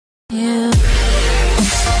Hey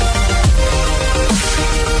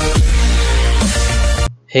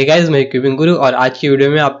guys, मैं cubing गुरु और आज की वीडियो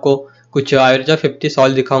में आपको कुछ एवरेज ऑफ 50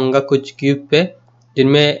 सॉल्व दिखाऊंगा कुछ क्यूब पे,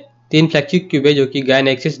 जिनमें 3 फ्लैगशिप क्यूब है जो कि गैन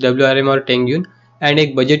एक्सिस, WRM और टेंग्यून, एंड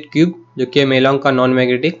एक बजट क्यूब जो कि मेलोंग का नॉन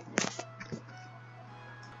मैग्नेटिक।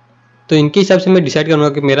 तो इनके हिसाब से मैं डिसाइड करूंगा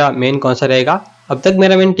कि मेरा मेन कौन सा रहेगा। अब तक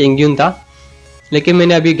मेरा मेन टेंग्यून था, लेकिन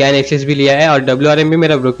मैंने अभी गैन एक्सिस भी लिया है और WRM भी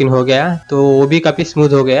मेरा ब्रोकन हो गया है, तो वो भी काफ़ी स्मूथ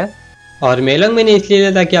हो गया है। और मेलोंग मैंने इसलिए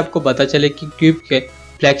लिया ताकि आपको पता चले कि क्यूब के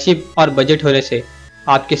फ्लैगशिप और बजट होने से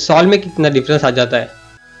आपके सॉल्व में कितना डिफरेंस आ जाता है।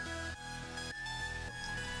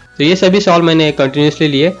 तो ये सभी सॉल्व मैंने कंटिन्यूसली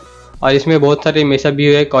लिए और इसमें बहुत सारे मेसअप भी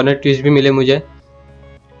हुए, कॉर्नर ट्विस्ट भी मिले मुझे।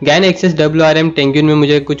 गैन एक्सिस, WRM, टेंग्यून में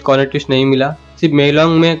मुझे कुछ कॉर्नर ट्विस्ट नहीं मिला, सिर्फ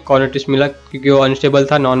मेलोंग में कॉर्नर ट्विस्ट मिला क्योंकि वो अनस्टेबल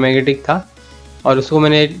था, नॉन मैग्नेटिक था और उसको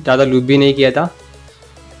मैंने ज़्यादा लूप भी नहीं किया था।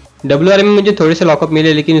 WRM में मुझे थोड़े से लॉकअप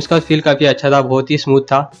मिले, लेकिन उसका फील काफ़ी अच्छा था, बहुत ही स्मूथ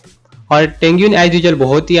था। और टेंग्यून एज यूजुअल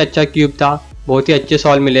बहुत ही अच्छा क्यूब था, बहुत ही अच्छे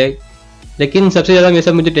सॉल्व मिले, लेकिन सबसे ज़्यादा मेरे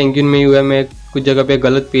साथ मुझे टेंग्यून में ही हुआ। मैं कुछ जगह पे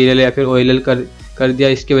गलत PLL या फिर OLL कर दिया,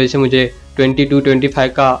 इसकी वजह से मुझे 22-25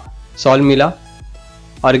 का सॉल्व मिला।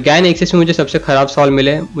 और गैन एक्सिस में मुझे सबसे ख़राब सॉल्व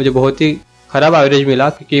मिले, मुझे बहुत ही ख़राब एवरेज मिला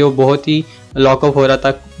क्योंकि वो बहुत ही लॉकअप हो रहा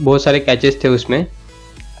था, बहुत सारे कैचेस थे उसमें।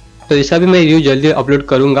 तो इसका भी मैं रिव्यू जल्दी अपलोड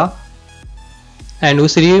करूँगा। एंड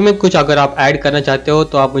उस रिव्यू में कुछ अगर आप ऐड करना चाहते हो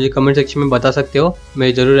तो आप मुझे कमेंट सेक्शन में बता सकते हो,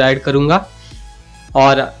 मैं ज़रूर ऐड करूँगा।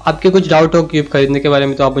 और आपके कुछ डाउट हो क्यूब खरीदने के बारे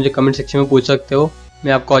में तो आप मुझे कमेंट सेक्शन में पूछ सकते हो,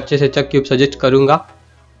 मैं आपको अच्छे से अच्छा क्यूब सजेस्ट करूँगा।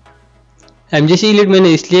 MGC Elite मैंने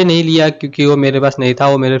इसलिए नहीं लिया क्योंकि वो मेरे पास नहीं था,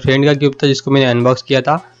 वो मेरे फ्रेंड का क्यूब था जिसको मैंने अनबॉक्स किया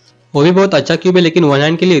था। वो भी बहुत अच्छा क्यूब है, लेकिन वन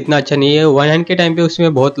हैंड के लिए इतना अच्छा नहीं है। वन हैंड के टाइम पे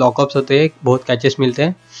उसमें बहुत लॉकअप्स होते हैं, बहुत कैचेस मिलते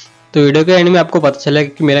हैं। तो वीडियो के एंड में आपको पता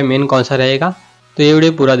चलेगा कि मेरा मेन कौन सा रहेगा, तो ये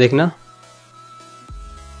वीडियो पूरा देखना।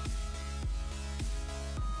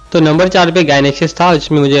 तो नंबर 4 पे गैन एक्सिस था,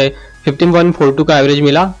 जिसमें मुझे 15.42 का एवरेज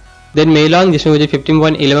मिला। देन मेलोंग, जिसमें मुझे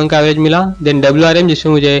 15.11 का एवरेज मिला। देन WRM,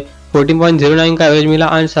 जिसमें मुझे 14.09 का एवरेज मिला।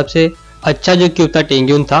 एंड सबसे अच्छा जो क्यूब था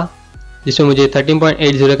टेंग्यून था, जिसमें मुझे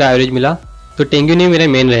 13.80 का एवरेज मिला। तो टेंग्यून ही मेरा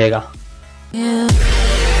मेन रहेगा।